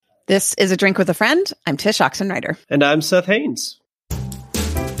This is A Drink with a Friend. I'm Tish Oxenreider. And I'm Seth Haynes.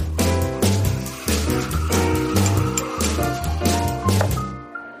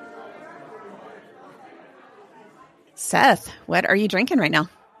 Seth, what are you drinking right now?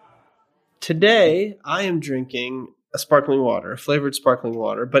 Today, I am drinking a sparkling water, a flavored sparkling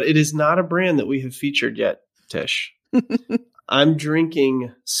water, but it is not a brand that we have featured yet, Tish. I'm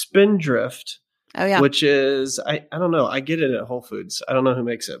drinking Spindrift. Oh, yeah. Which is, I don't know. I get it at Whole Foods. I don't know who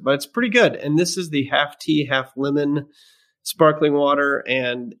makes it, but it's pretty good. And this is the half tea, half lemon sparkling water.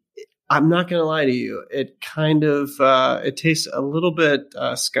 And I'm not going to lie to you. It kind of, it tastes a little bit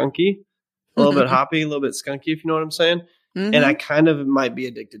skunky, a little bit hoppy, a little bit skunky, if you know what I'm saying. Mm-hmm. And I kind of might be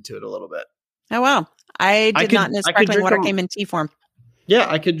addicted to it a little bit. Oh, wow. I did not know sparkling water came in tea form. Yeah,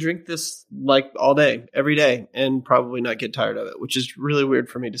 I could drink this like all day, every day, and probably not get tired of it, which is really weird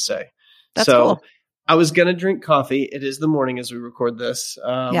for me to say. That's cool. I was going to drink coffee. It is the morning as we record this.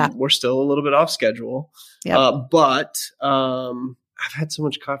 We're still a little bit off schedule. Yep. But I've had so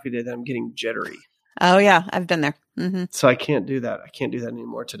much coffee today that I'm getting jittery. Oh, yeah. I've been there. Mm-hmm. So I can't do that. I can't do that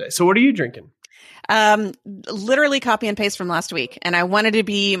anymore today. So what are you drinking? Literally copy and paste from last week. And I wanted to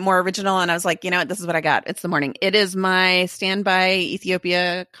be more original. And I was like, you know what? This is what I got. It's the morning. It is my standby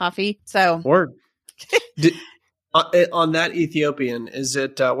Ethiopia coffee. So. Word. On that Ethiopian, is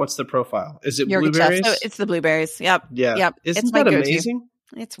it, what's the profile? Is it blueberries? So it's the blueberries. Yep. Yeah. Yep. Isn't that amazing?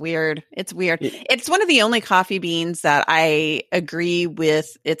 It's weird. It's weird. It's one of the only coffee beans that I agree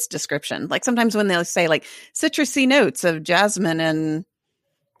with its description. Like sometimes when they'll say like citrusy notes of jasmine and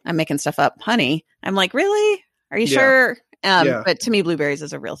I'm making stuff up, honey. I'm like, really? Are you sure? But to me, blueberries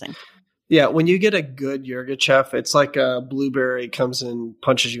is a real thing. Yeah. When you get a good Yirgacheffe, it's like a blueberry comes and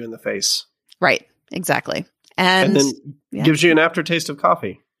punches you in the face. Right. Exactly. And then gives you an aftertaste of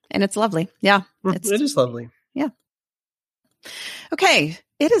coffee. And it's lovely. Yeah. It is lovely. Yeah. Okay.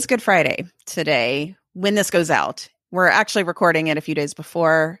 It is Good Friday today when this goes out. We're actually recording it a few days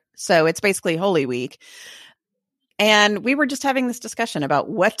before. So it's basically Holy Week. And we were just having this discussion about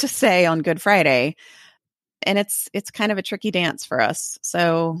what to say on Good Friday. And it's kind of a tricky dance for us.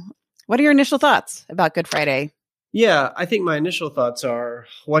 So what are your initial thoughts about Good Friday? Yeah, I think my initial thoughts are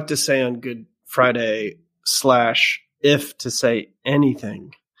what to say on Good Friday / if to say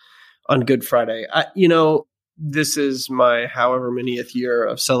anything on Good Friday. This is my however manyth year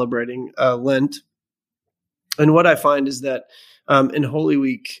of celebrating Lent. And what I find is that in Holy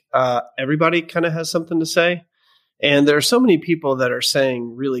Week, everybody kind of has something to say. And there are so many people that are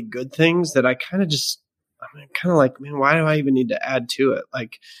saying really good things that I'm kind of like, man, why do I even need to add to it?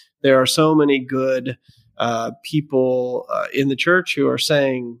 Like there are so many good people in the church who are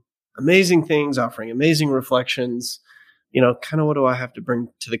saying amazing things, offering amazing reflections, kind of what do I have to bring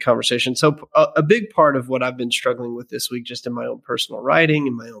to the conversation? So a big part of what I've been struggling with this week, just in my own personal writing,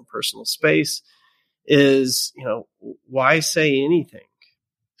 in my own personal space is, why say anything?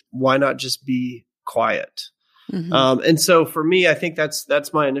 Why not just be quiet? Mm-hmm. And so for me, I think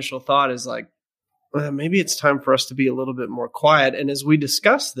that's my initial thought is like, well, maybe it's time for us to be a little bit more quiet. And as we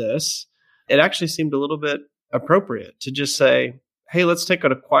discuss this, it actually seemed a little bit appropriate to just say, hey, let's take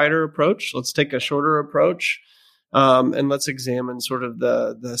a quieter approach. Let's take a shorter approach. And let's examine sort of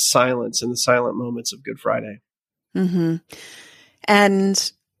the silence and the silent moments of Good Friday. Mm-hmm.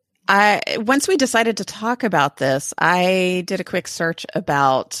 And once we decided to talk about this, I did a quick search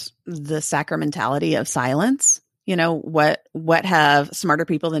about the sacramentality of silence. What have smarter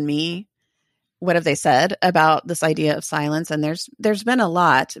people than me, what have they said about this idea of silence? And there's been a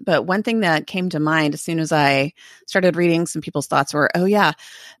lot, but one thing that came to mind as soon as I started reading some people's thoughts were, oh yeah,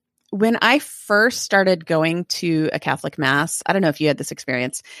 when I first started going to a Catholic Mass, I don't know if you had this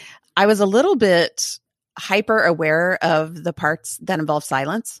experience, I was a little bit hyper aware of the parts that involve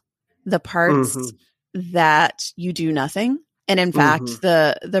silence, the parts that you do nothing. And in fact,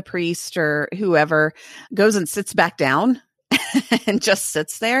 the priest or whoever goes and sits back down and just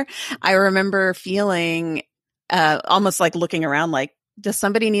sits there. I remember feeling almost like looking around like, does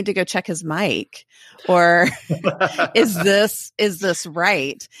somebody need to go check his mic? Or is this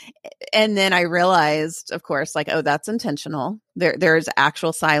right? And then I realized, of course, like, oh, that's intentional. There's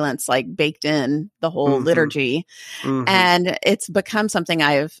actual silence like baked in the whole liturgy. And it's become something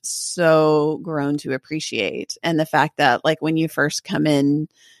I've so grown to appreciate. And the fact that like when you first come in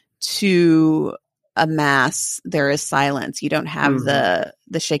to a mass, there is silence. You don't have the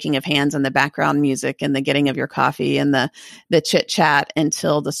shaking of hands and the background music and the getting of your coffee and the chit chat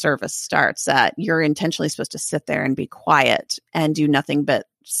until the service starts. That you're intentionally supposed to sit there and be quiet and do nothing but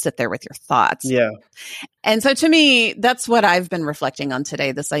sit there with your thoughts. Yeah. And so to me, that's what I've been reflecting on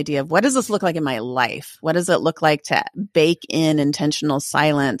today, this idea of what does this look like in my life? What does it look like to bake in intentional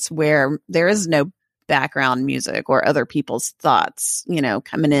silence where there is no background music or other people's thoughts,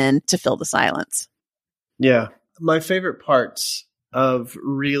 coming in to fill the silence? Yeah. My favorite parts of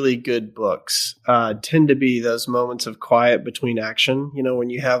really good books tend to be those moments of quiet between action. When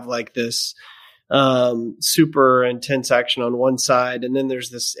you have like this super intense action on one side, and then there's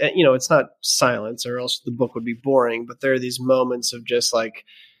this, it's not silence or else the book would be boring, but there are these moments of just like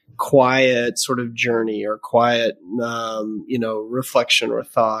quiet sort of journey or quiet, reflection or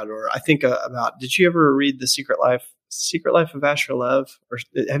thought. Or I think about, did you ever read The Secret Life of Asher Lev? Or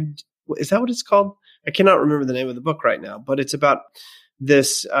is that what it's called? I cannot remember the name of the book right now, but it's about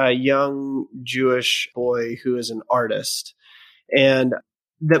this young Jewish boy who is an artist. And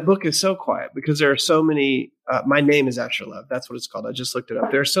that book is so quiet because there are so many, My Name is Asher Lev. That's what it's called. I just looked it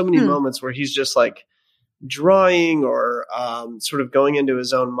up. There are so many moments where he's just like drawing or sort of going into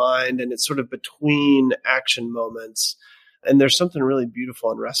his own mind, and it's sort of between action moments. And there's something really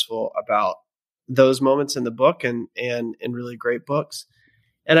beautiful and restful about those moments in the book and in really great books.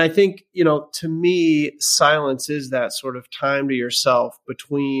 And I think, to me, silence is that sort of time to yourself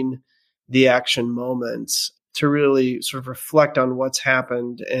between the action moments to really sort of reflect on what's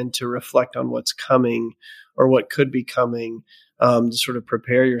happened and to reflect on what's coming or what could be coming, to sort of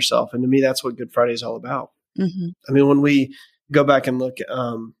prepare yourself. And to me, that's what Good Friday is all about. Mm-hmm. I mean, when we go back and look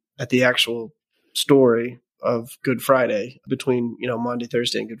at the actual story of Good Friday between, Maundy,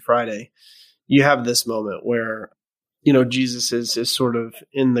 Thursday, and Good Friday, you have this moment where Jesus is sort of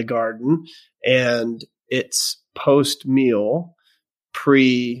in the garden, and it's post-meal,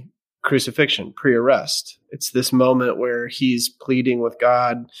 pre-crucifixion, pre-arrest. It's this moment where he's pleading with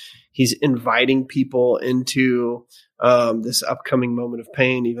God. He's inviting people into this upcoming moment of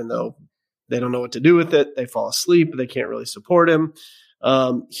pain, even though they don't know what to do with it. They fall asleep. They can't really support him.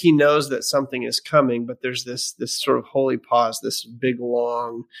 He knows that something is coming, but there's this sort of holy pause, this big,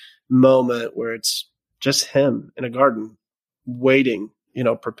 long moment where it's just him in a garden waiting,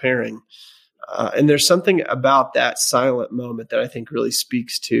 preparing. And there's something about that silent moment that I think really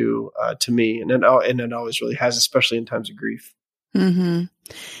speaks to me. And it always really has, especially in times of grief. Mm-hmm.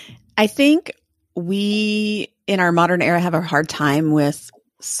 I think we, in our modern era, have a hard time with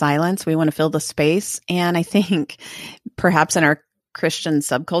silence. We want to fill the space. And I think perhaps in our Christian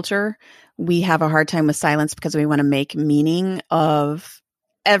subculture, we have a hard time with silence because we want to make meaning of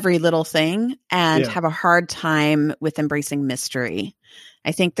every little thing and have a hard time with embracing mystery.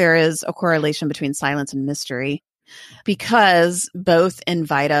 I think there is a correlation between silence and mystery because both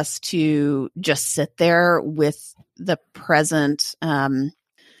invite us to just sit there with the present,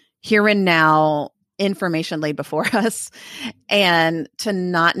 here and now information laid before us, and to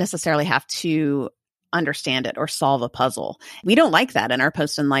not necessarily have to understand it or solve a puzzle. We don't like that in our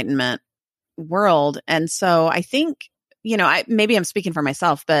post-Enlightenment world. And so I think, maybe I'm speaking for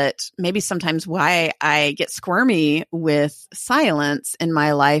myself, but maybe sometimes why I get squirmy with silence in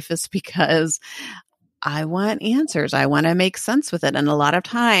my life is because I want answers. I want to make sense with it. And a lot of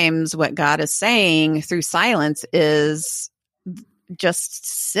times what God is saying through silence is just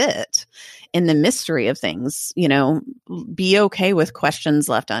sit in the mystery of things, be okay with questions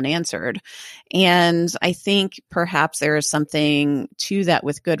left unanswered. And I think perhaps there is something to that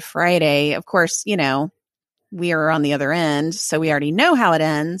with Good Friday. Of course, we are on the other end, so we already know how it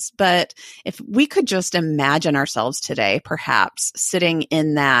ends. But if we could just imagine ourselves today, perhaps sitting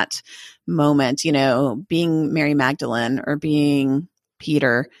in that moment, being Mary Magdalene or being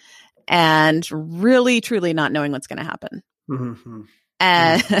Peter, and really, truly not knowing what's going to happen. Mm-hmm.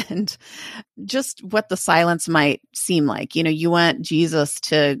 And just what the silence might seem like. You want Jesus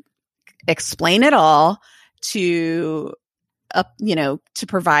to explain it all, to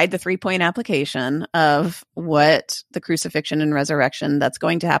provide the 3-point application of what the crucifixion and resurrection that's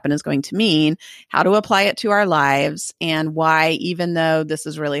going to happen is going to mean, how to apply it to our lives, and why, even though this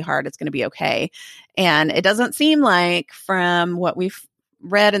is really hard, it's going to be okay. And it doesn't seem like, from what we've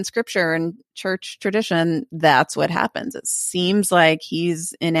read in scripture and church tradition, that's what happens. It seems like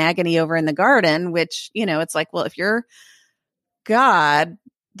he's in agony over in the garden, which, it's like, well, if you're God,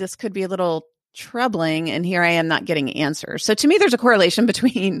 this could be a little troubling, and here I am not getting answers. So to me, there's a correlation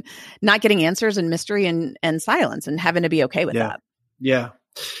between not getting answers and mystery and silence, and having to be okay with that. Yeah.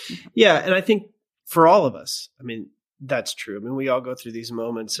 And I think for all of us, that's true. We all go through these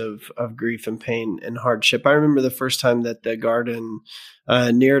moments of grief and pain and hardship. I remember the first time that the garden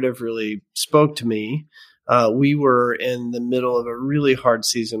narrative really spoke to me. We were in the middle of a really hard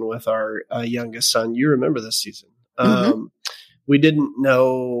season with our youngest son. You remember this season. We didn't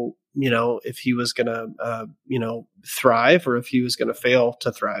know, if he was going to, thrive, or if he was going to fail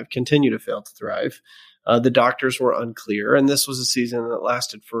to thrive, continue to fail to thrive. The doctors were unclear. And this was a season that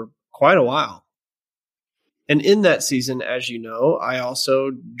lasted for quite a while. And in that season, as you know, I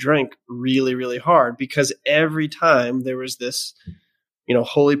also drank really, really hard, because every time there was this,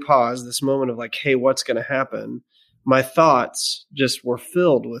 holy pause, this moment of like, hey, what's going to happen? My thoughts just were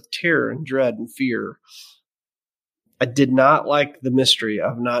filled with terror and dread and fear. I did not like the mystery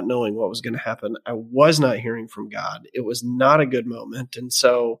of not knowing what was going to happen. I was not hearing from God. It was not a good moment. And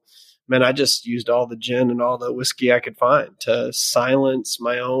so, man, I just used all the gin and all the whiskey I could find to silence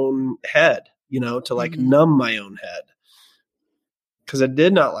my own head, to like numb my own head, because I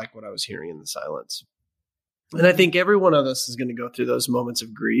did not like what I was hearing in the silence. And I think every one of us is going to go through those moments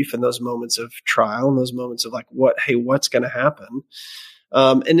of grief and those moments of trial and those moments of like, what's going to happen?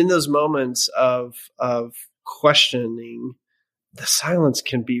 And in those moments of questioning, the silence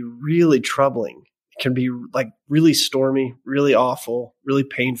can be really troubling. It can be like really stormy, really awful, really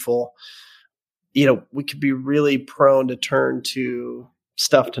painful. We could be really prone to turn to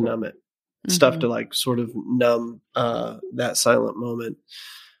stuff to numb it, stuff to like sort of numb that silent moment.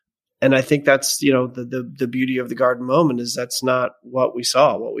 And I think that's, the beauty of the garden moment is that's not what we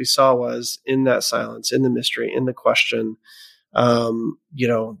saw. What we saw was in that silence, in the mystery, in the question,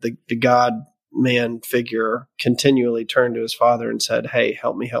 the God-man figure continually turned to his father and said, hey,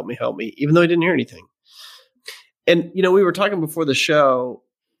 help me, help me, help me, even though he didn't hear anything. And, we were talking before the show,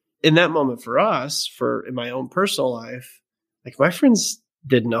 in that moment for us, in my own personal life, like my friends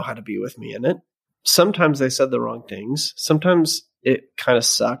didn't know how to be with me in it. Sometimes they said the wrong things. Sometimes it kind of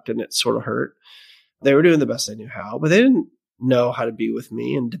sucked and it sort of hurt. They were doing the best they knew how, but they didn't know how to be with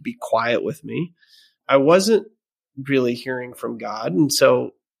me and to be quiet with me. I wasn't really hearing from God. And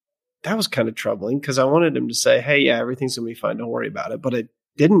so that was kind of troubling, because I wanted him to say, hey, yeah, everything's going to be fine. Don't worry about it. But I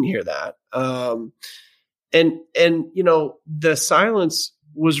didn't hear that. And the silence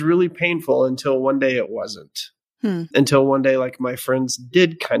was really painful until one day it wasn't. Until one day, like my friends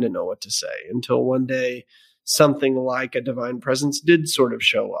did kind of know what to say. Until one day, something like a divine presence did sort of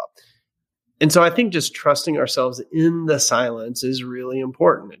show up. And so I think just trusting ourselves in the silence is really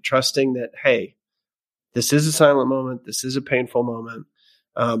important, and trusting that, hey, this is a silent moment. This is a painful moment,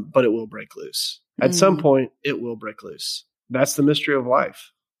 but it will break loose. At some point, it will break loose. That's the mystery of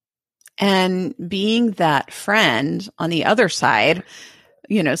life. And being that friend on the other side,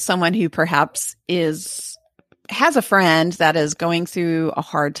 someone who perhaps has a friend that is going through a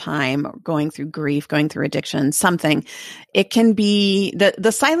hard time, going through grief, going through addiction, something, it can be,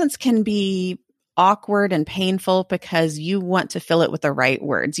 the silence can be awkward and painful, because you want to fill it with the right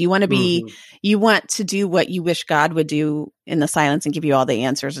words. You want to be, you want to do what you wish God would do in the silence and give you all the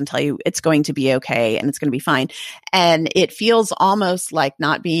answers and tell you it's going to be okay and it's going to be fine. And it feels almost like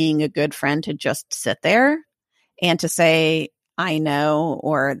not being a good friend to just sit there and to say, I know,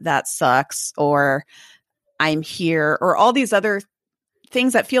 or that sucks, or I'm here, or all these other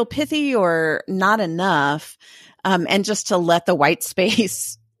things that feel pithy or not enough, and just to let the white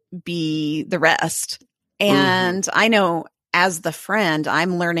space be the rest. And I know as the friend,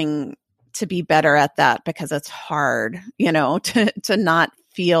 I'm learning to be better at that, because it's hard, to not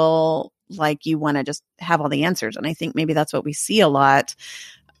feel like you want to just have all the answers. And I think maybe that's what we see a lot,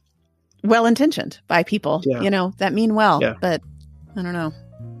 well-intentioned by people, that mean well, but I don't know.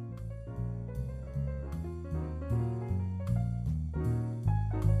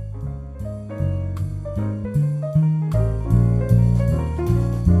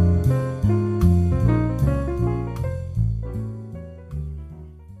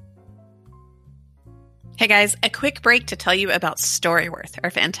 Hey guys, a quick break to tell you about Storyworth,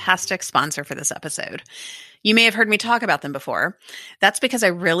 our fantastic sponsor for this episode. You may have heard me talk about them before. That's because I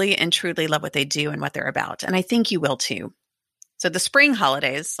really and truly love what they do and what they're about, and I think you will too. So the spring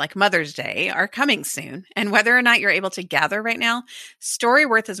holidays, like Mother's Day, are coming soon, and whether or not you're able to gather right now,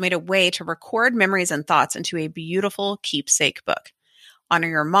 Storyworth has made a way to record memories and thoughts into a beautiful keepsake book. Honor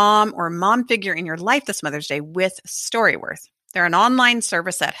your mom or mom figure in your life this Mother's Day with Storyworth. They're an online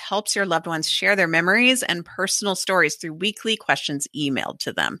service that helps your loved ones share their memories and personal stories through weekly questions emailed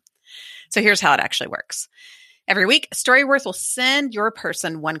to them. So here's how it actually works. Every week, Storyworth will send your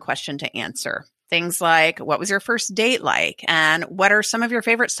person one question to answer. Things like, what was your first date like? And what are some of your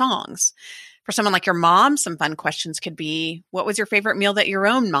favorite songs? For someone like your mom, some fun questions could be, what was your favorite meal that your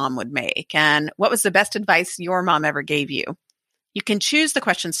own mom would make? And what was the best advice your mom ever gave you? You can choose the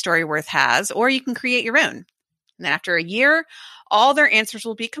questions Storyworth has, or you can create your own. And then after a year, all their answers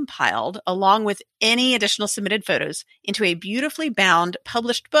will be compiled, along with any additional submitted photos, into a beautifully bound,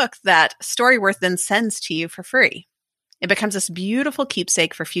 published book that Storyworth then sends to you for free. It becomes this beautiful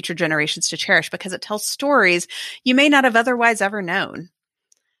keepsake for future generations to cherish because it tells stories you may not have otherwise ever known.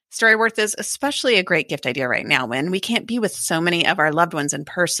 Storyworth is especially a great gift idea right now when we can't be with so many of our loved ones in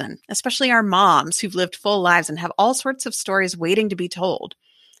person, especially our moms who've lived full lives and have all sorts of stories waiting to be told.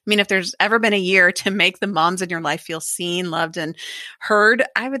 I mean, if there's ever been a year to make the moms in your life feel seen, loved, and heard,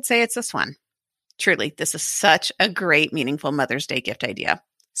 I would say it's this one. Truly, this is such a great, meaningful Mother's Day gift idea.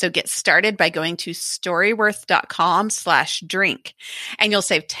 So get started by going to storyworth.com/drink and you'll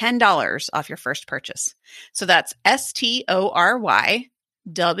save $10 off your first purchase. So that's STORYWORTH,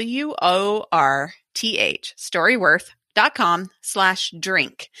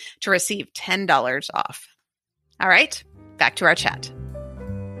 storyworth.com/drink to receive $10 off. All right, back to our chat.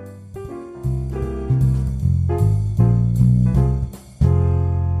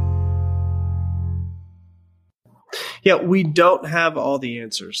 Yeah, we don't have all the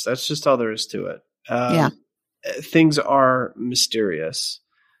answers. That's just all there is to it. Things are mysterious.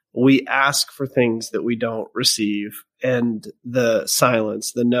 We ask for things that we don't receive, and the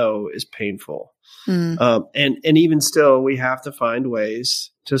silence, the no, is painful. And even still, we have to find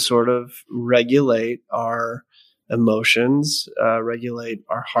ways to sort of regulate our emotions, regulate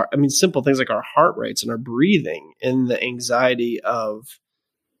our heart. I mean, simple things like our heart rates and our breathing in the anxiety of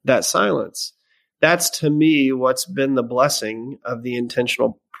that silence. That's, to me, what's been the blessing of the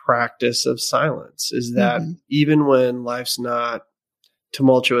intentional practice of silence, is that even when life's not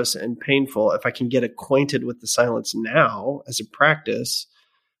tumultuous and painful, if I can get acquainted with the silence now as a practice,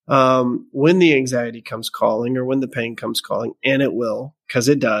 when the anxiety comes calling or when the pain comes calling, and it will, because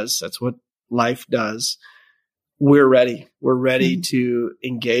it does, that's what life does, we're ready. We're ready to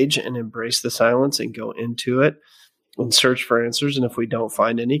engage and embrace the silence and go into it and search for answers. And if we don't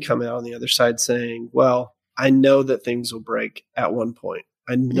find any, come out on the other side saying, well, I know that things will break at one point.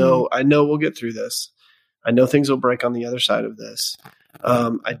 I know we'll get through this. I know things will break on the other side of this.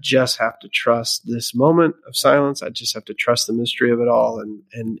 I just have to trust this moment of silence. I just have to trust the mystery of it all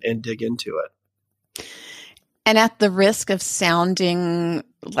and dig into it. And at the risk of sounding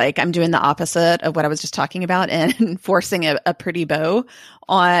like I'm doing the opposite of what I was just talking about and forcing a pretty bow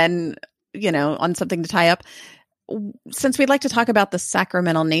on something to tie up, since we'd like to talk about the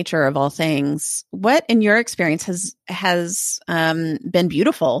sacramental nature of all things, what in your experience has been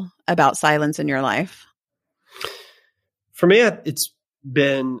beautiful about silence in your life? For me, it's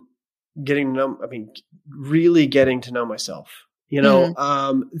been really getting to know myself.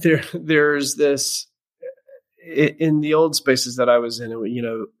 There's this in the old spaces that I was in,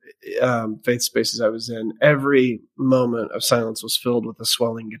 faith spaces I was in, every moment of silence was filled with a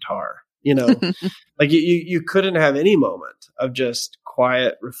swelling guitar. Like you couldn't have any moment of just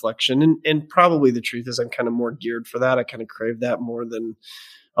quiet reflection. And probably the truth is I'm kind of more geared for that. I kind of crave that more than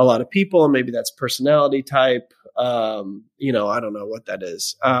a lot of people. And maybe that's personality type. I don't know what that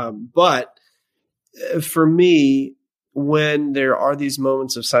is. But for me, when there are these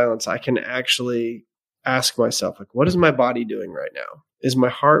moments of silence, I can actually ask myself, like, what is my body doing right now? Is my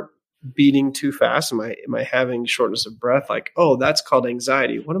heart beating too fast? Am I having shortness of breath? Like, oh, that's called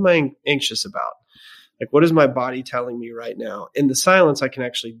anxiety. What am I anxious about? Like, what is my body telling me right now? In the silence, I can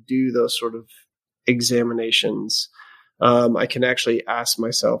actually do those sort of examinations. I can actually ask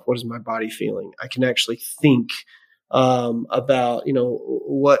myself, what is my body feeling? I can actually think about,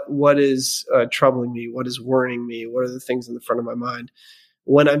 what is troubling me? What is worrying me? What are the things in the front of my mind?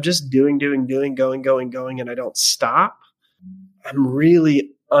 When I'm just doing, going, and I don't stop, I'm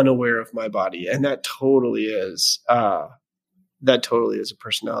really unaware of my body. And that totally is a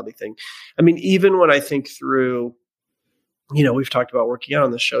personality thing. I mean, even when I think through, we've talked about working out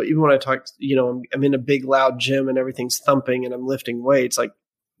on the show, even when I talk, I'm in a big loud gym and everything's thumping and I'm lifting weights, like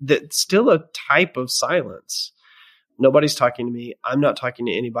that's still a type of silence. Nobody's talking to me. I'm not talking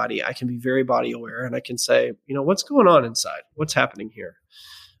to anybody. I can be very body aware and I can say, what's going on inside? What's happening here?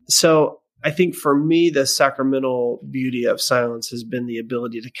 So I think for me, the sacramental beauty of silence has been the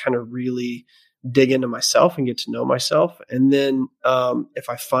ability to kind of really dig into myself and get to know myself. And then if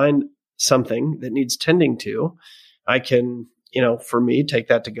I find something that needs tending to, I can, for me, take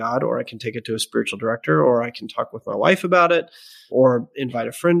that to God, or I can take it to a spiritual director, or I can talk with my wife about it, or invite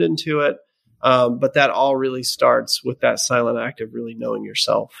a friend into it. But that all really starts with that silent act of really knowing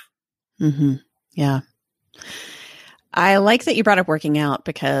yourself. Mm-hmm. Yeah. I like that you brought up working out,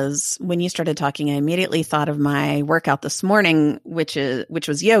 because when you started talking, I immediately thought of my workout this morning, which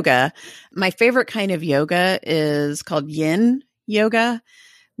was yoga. My favorite kind of yoga is called yin yoga,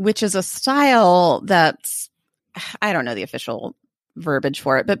 which is a style that's, I don't know the official verbiage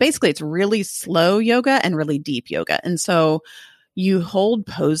for it, but basically it's really slow yoga and really deep yoga. And so you hold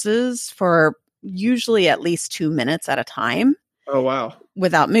poses for usually at least 2 minutes at a time. Oh, wow.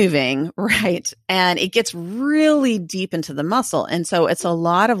 Without moving, right? And it gets really deep into the muscle. And so it's a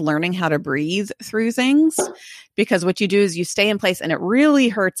lot of learning how to breathe through things, because what you do is you stay in place, and it really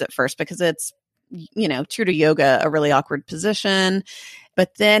hurts at first because it's, true to yoga, a really awkward position.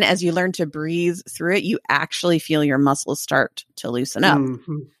 But then as you learn to breathe through it, you actually feel your muscles start to loosen up.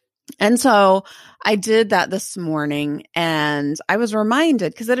 Mm-hmm. And so I did that this morning, and I was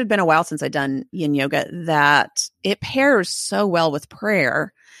reminded, because it had been a while since I'd done yin yoga, that it pairs so well with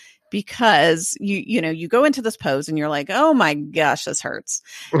prayer, because you go into this pose and you're like, oh my gosh, this hurts.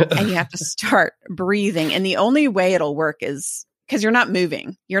 And you have to start breathing. And the only way it'll work is because you're not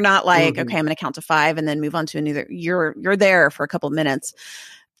moving. You're not like, okay, I'm going to count to 5 and then move on to another. You're there for a couple of minutes,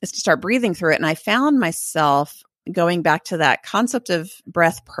 is to start breathing through it. And I found myself going back to that concept of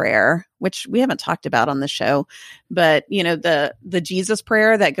breath prayer, which we haven't talked about on the show, but the Jesus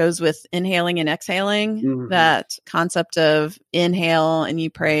prayer that goes with inhaling and exhaling, that concept of inhale and you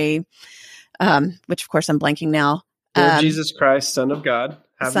pray, which of course I'm blanking now. Lord Jesus Christ, Son of God,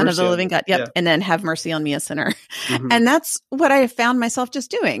 Son of the living God. Yep. Yeah. And then have mercy on me, a sinner. And that's what I found myself just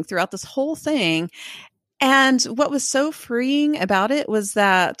doing throughout this whole thing. And what was so freeing about it was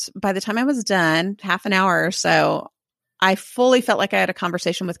that by the time I was done, half an hour or so, I fully felt like I had a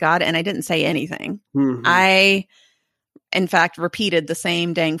conversation with God, and I didn't say anything. I, in fact, repeated the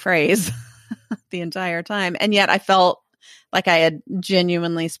same dang phrase the entire time. And yet I felt like I had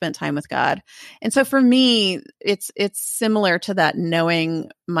genuinely spent time with God. And so for me, it's similar to that,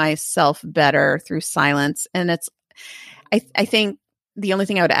 knowing myself better through silence. And I think the only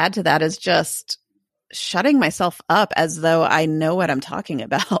thing I would add to that is just shutting myself up as though I know what I'm talking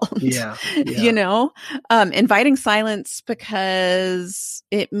about. Yeah. Inviting silence, because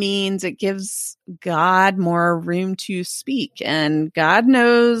it means it gives God more room to speak, and God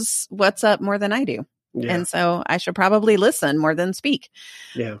knows what's up more than I do. Yeah. And so I should probably listen more than speak.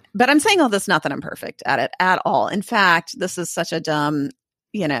 Yeah. But I'm saying all this, not that I'm perfect at it at all. In fact, this is such a dumb,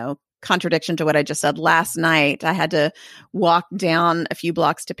 contradiction to what I just said. Last night, I had to walk down a few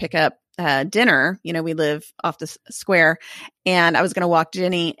blocks to pick up dinner. We live off the square, and I was going to walk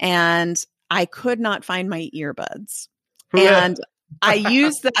Jenny, and I could not find my earbuds. And I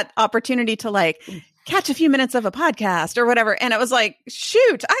used that opportunity to catch a few minutes of a podcast or whatever. And it was like,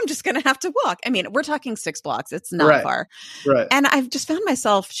 shoot, I'm just going to have to walk. I mean, we're talking 6 blocks. It's not far. Right. And I've just found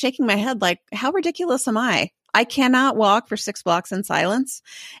myself shaking my head like, how ridiculous am I? I cannot walk for 6 blocks in silence.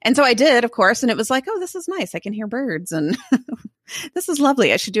 And so I did, of course. And it was like, oh, this is nice. I can hear birds, and this is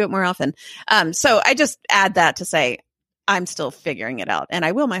lovely. I should do it more often. So I just add that to say, I'm still figuring it out, and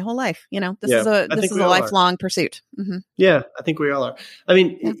I will my whole life. This is a lifelong pursuit. Mm-hmm. Yeah, I think we all are. I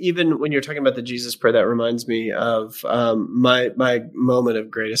mean, even when you're talking about the Jesus prayer, that reminds me of my moment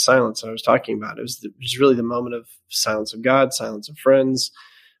of greatest silence I was talking about. It was really the moment of silence of God, silence of friends,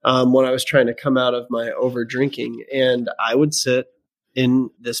 when I was trying to come out of my over drinking, and I would sit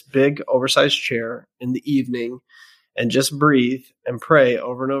in this big oversized chair in the evening and just breathe and pray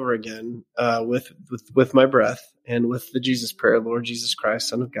over and over again, with my breath, and with the Jesus prayer, Lord Jesus Christ,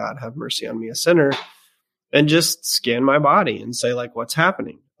 Son of God, have mercy on me, a sinner, and just scan my body and say, what's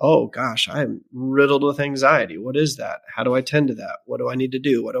happening? Oh gosh, I'm riddled with anxiety. What is that? How do I tend to that? What do I need to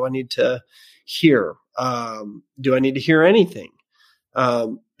do? What do I need to hear? Do I need to hear anything?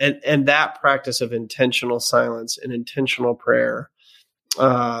 And that practice of intentional silence and intentional prayer,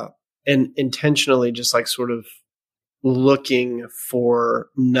 and intentionally just sort of looking for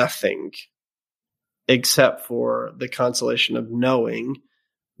nothing except for the consolation of knowing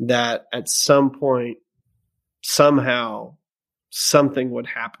that at some point, somehow, something would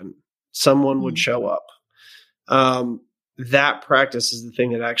happen. Someone would show up. That practice is the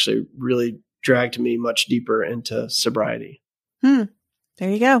thing that actually really dragged me much deeper into sobriety. There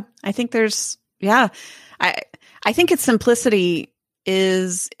you go. I think I think its simplicity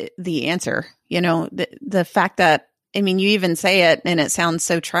is the answer. The fact that, you even say it and it sounds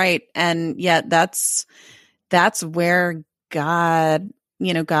so trite, and yet that's where God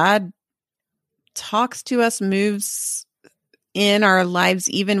talks to us, moves in our lives,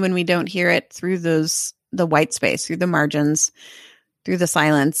 even when we don't hear it, through the white space, through the margins, through the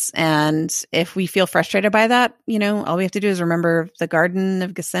silence. And if we feel frustrated by that, all we have to do is remember the Garden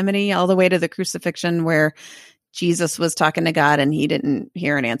of Gethsemane all the way to the crucifixion, where Jesus was talking to God and he didn't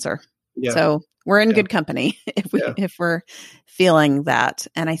hear an answer. Yeah. So we're in good company if we're feeling that.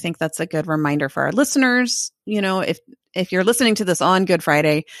 And I think that's a good reminder for our listeners. If you're listening to this on Good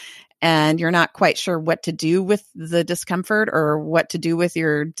Friday and you're not quite sure what to do with the discomfort or what to do with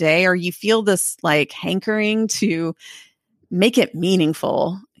your day, or you feel this hankering to make it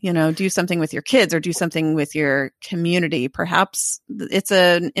meaningful, do something with your kids or do something with your community. Perhaps it's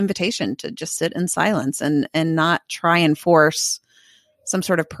an invitation to just sit in silence and not try and force some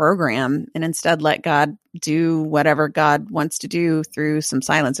sort of program, and instead let God do whatever God wants to do through some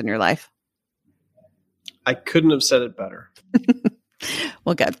silence in your life. I couldn't have said it better.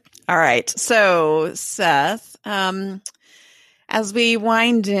 Well, good. All right. So, Seth, as we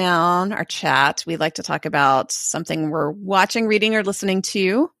wind down our chat, we'd like to talk about something we're watching, reading, or listening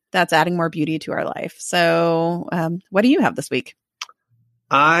to that's adding more beauty to our life. So, what do you have this week?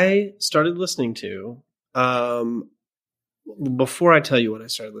 I started listening to, before I tell you what I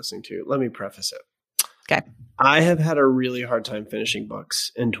started listening to, let me preface it. Okay. I have had a really hard time finishing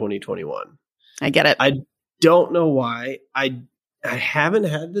books in 2021. I get it. I don't know why. I haven't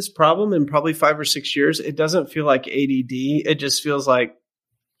had this problem in probably 5 or 6 years. It doesn't feel like ADD. It just feels like,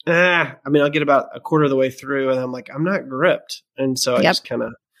 I'll get about a quarter of the way through and I'm like, I'm not gripped. And so I just kind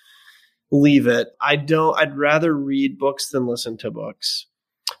of leave it. I'd rather read books than listen to books.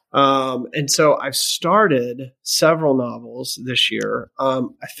 And so I've started several novels this year. I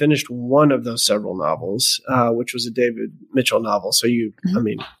finished one of those several novels, which was a David Mitchell novel. So you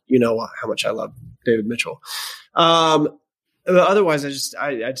know how much I love David Mitchell. Otherwise I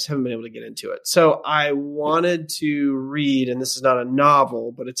just haven't been able to get into it. So I wanted to read, and this is not a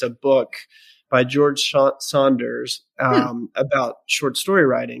novel, but it's a book by George Saunders, about short story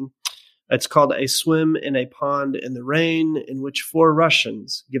writing. It's called A Swim in a Pond in the Rain, in which 4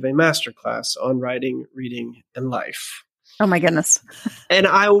 Russians give a masterclass on writing, reading, and life. Oh, my goodness. And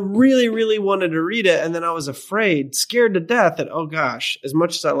I really, really wanted to read it. And then I was scared to death that, oh, gosh, as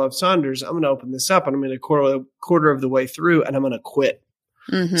much as I love Saunders, I'm going to open this up and I'm going to quarter of the way through and I'm going to quit.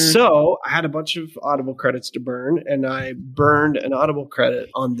 Mm-hmm. So I had a bunch of Audible credits to burn, and I burned an Audible credit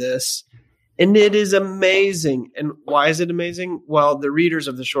on this. And it is amazing. And why is it amazing? Well, the readers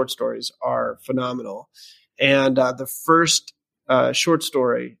of the short stories are phenomenal. And the first short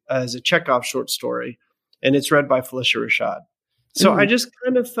story is a Chekhov short story, and it's read by Phylicia Rashad. So I just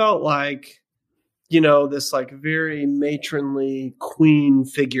kind of felt like, this like very matronly queen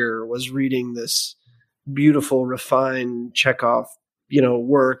figure was reading this beautiful, refined Chekhov,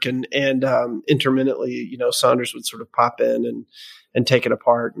 work, and intermittently, Saunders would sort of pop in and take it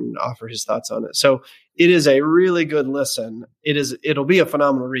apart and offer his thoughts on it. So it is a really good listen. It'll be a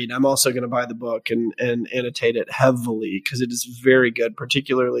phenomenal read. I'm also going to buy the book and annotate it heavily because it is very good,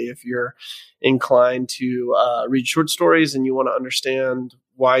 particularly if you're inclined to read short stories and you want to understand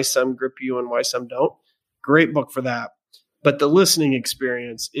why some grip you and why some don't. Great book for that. But the listening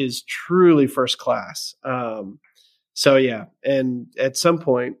experience is truly first class. So yeah. And at some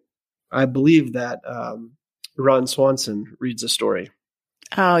point, I believe that, Ron Swanson reads a story.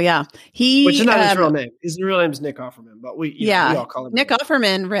 Oh yeah, which is not his real name. His real name is Nick Offerman, but we all call him Nick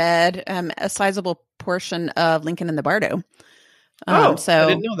Offerman. Read a sizable portion of Lincoln in the Bardo. So I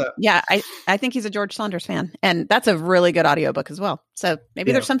didn't know that. Yeah, I think he's a George Saunders fan, and that's a really good audiobook as well. So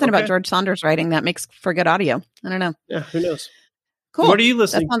maybe there's something about George Saunders writing that makes for good audio. I don't know. Yeah, who knows? Cool. What are you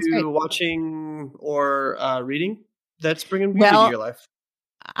listening to, great. watching, or reading that's bringing beauty to your life?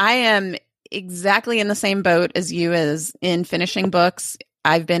 I am exactly in the same boat as you as in finishing books.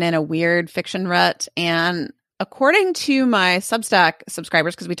 I've been in a weird fiction rut, and according to my Substack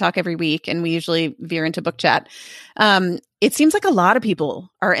subscribers, because we talk every week and we usually veer into book chat, it seems like a lot of people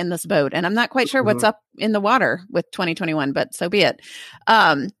are in this boat, and I'm not quite sure what's up in the water with 2021, but so be it.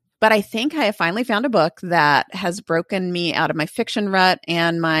 But I think I have finally found a book that has broken me out of my fiction rut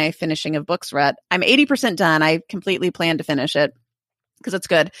and my finishing of books rut. I'm 80% done. I completely plan to finish it because it's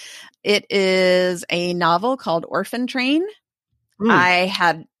good. It is a novel called Orphan Train. I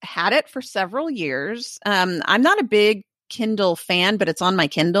had it for several years. I'm not a big Kindle fan, but it's on my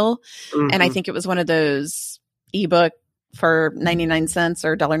Kindle. And I think it was one of those ebook for 99 cents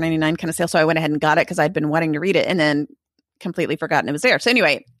or $1.99 kind of sale. So I went ahead and got it because I'd been wanting to read it and then completely forgotten it was there. So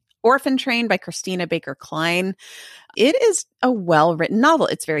anyway, Orphan Train by Christina Baker Klein. It is a well-written novel.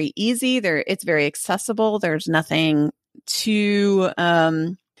 It's very easy. It's very accessible. There's nothing too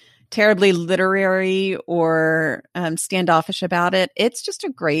terribly literary or standoffish about it. It's just a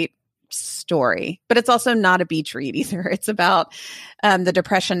great story, but it's also not a beach read either. It's about the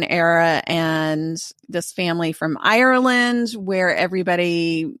Depression era and this family from Ireland where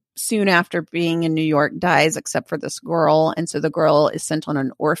everybody soon after being in New York dies except for this girl. And so the girl is sent on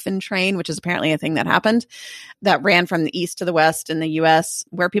an orphan train, which is apparently a thing that happened, that ran from the east to the west in the US,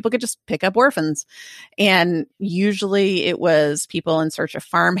 where people could just pick up orphans. And usually it was people in search of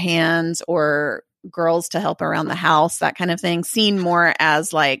farmhands or girls to help around the house, that kind of thing, seen more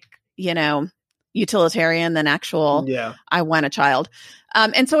as like, utilitarian than actual, I want a child.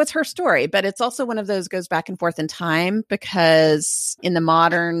 And so it's her story, but it's also one of those goes back and forth in time, because in the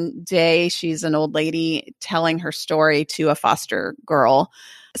modern day, she's an old lady telling her story to a foster girl.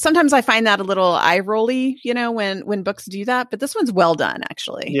 Sometimes I find that a little eye-rolly, when books do that, but this one's well done,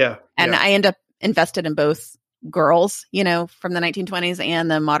 actually. Yeah. And I end up invested in both girls, from the 1920s and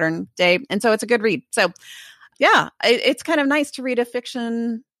the modern day. And so it's a good read. So yeah, it's kind of nice to read a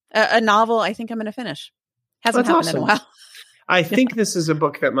fiction, a novel I think I'm going to finish. Hasn't happened in a while. I think this is a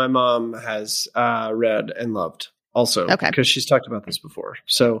book that my mom has read and loved also. Okay. Because she's talked about this before.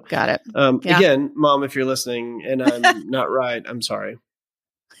 So got it. Again, Mom, if you're listening and I'm not right, I'm sorry.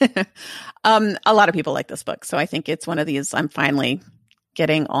 A lot of people like this book. So I think it's one of these I'm finally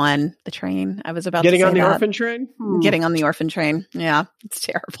getting on the train. I was about getting to say on the that. orphan train? Getting on the orphan train. Yeah, it's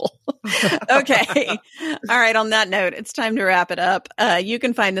terrible. Okay. All right. On that note, it's time to wrap it up. You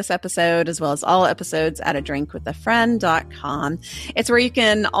can find this episode as well as all episodes at adrinkwithafriend.com. It's where you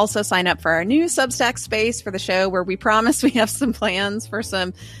can also sign up for our new Substack space for the show, where we promise we have some plans for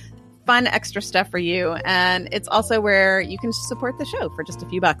some fun extra stuff for you. And it's also where you can support the show for just a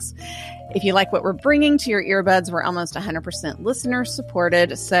few bucks. If you like what we're bringing to your earbuds, we're almost 100% listener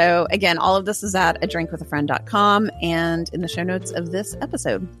supported. So again, all of this is at adrinkwithafriend.com and in the show notes of this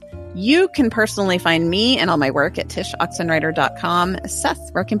episode. You can personally find me and all my work at tishoxenrider.com. Seth,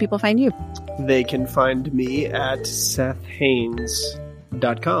 where can people find you? They can find me at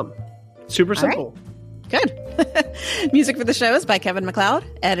sethhaines.com. Super simple. Right. Good. Music for the show is by Kevin MacLeod.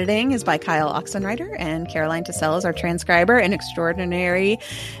 Editing is by Kyle Oxenrider, and Caroline Tassell is our transcriber and extraordinary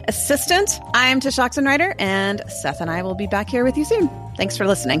assistant. I'm Tish Oxenrider, and Seth and I will be back here with you soon. Thanks for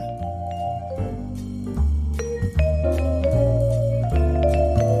listening.